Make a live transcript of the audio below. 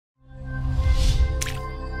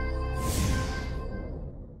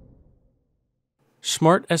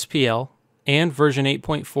Smaart SPL and version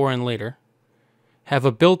 8.4 and later have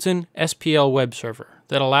a built-in SPL web server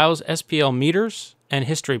that allows SPL meters and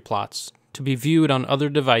history plots to be viewed on other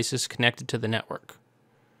devices connected to the network.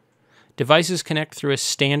 Devices connect through a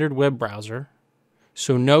standard web browser,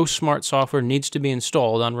 so no Smaart software needs to be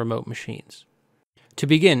installed on remote machines. To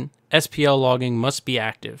begin, SPL logging must be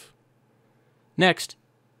active. Next,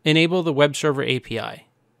 enable the Webserver API.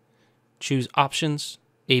 Choose Options,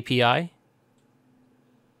 API,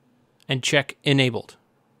 and check Enabled.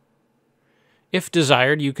 If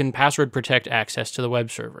desired, you can password protect access to the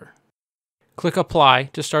web server. Click Apply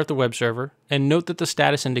to start the web server, and note that the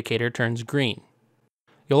status indicator turns green.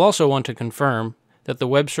 You'll also want to confirm that the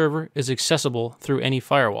web server is accessible through any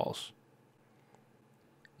firewalls.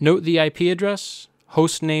 Note the IP address,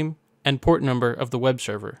 host name, and port number of the web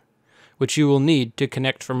server, which you will need to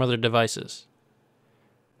connect from other devices.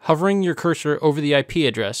 Hovering your cursor over the IP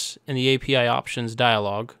address in the API Options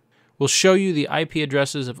dialog will show you the IP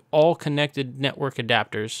addresses of all connected network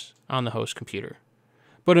adapters on the host computer,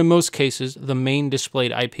 but in most cases, the main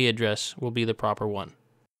displayed IP address will be the proper one.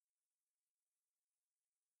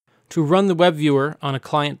 To run the web viewer on a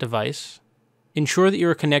client device, ensure that you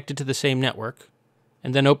are connected to the same network,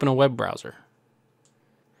 and then open a web browser.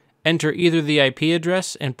 Enter either the IP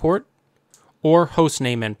address and port, or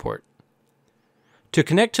hostname and port. To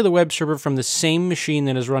connect to the web server from the same machine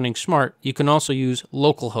that is running Smaart, you can also use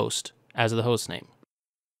localhost as the hostname.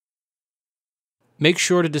 Make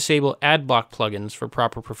sure to disable AdBlock plugins for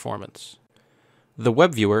proper performance. The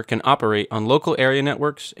web viewer can operate on local area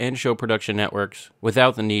networks and show production networks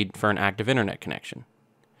without the need for an active internet connection.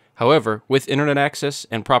 However, with internet access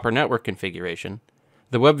and proper network configuration,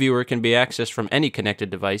 the web viewer can be accessed from any connected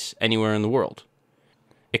device anywhere in the world.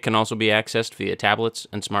 It can also be accessed via tablets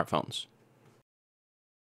and smartphones.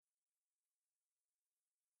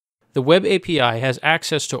 The Web API has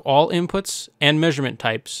access to all inputs and measurement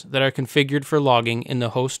types that are configured for logging in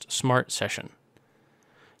the host Smaart session.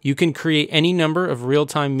 You can create any number of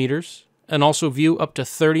real-time meters and also view up to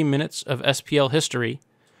 30 minutes of SPL history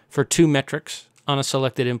for 2 metrics on a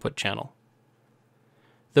selected input channel.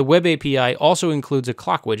 The Web API also includes a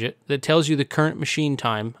clock widget that tells you the current machine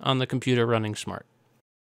time on the computer running Smaart.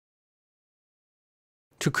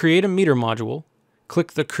 To create a meter module,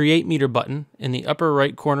 click the Create Meter button in the upper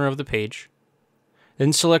right corner of the page,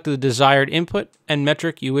 then select the desired input and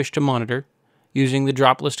metric you wish to monitor using the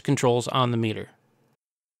drop list controls on the meter.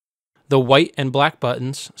 The white and black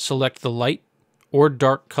buttons select the light or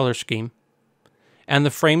dark color scheme, and the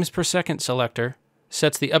frames per second selector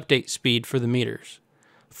sets the update speed for the meters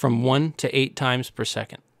from 1 to 8 times per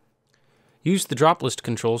second. Use the drop list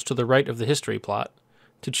controls to the right of the history plot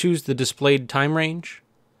to choose the displayed time range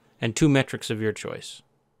and 2 metrics of your choice.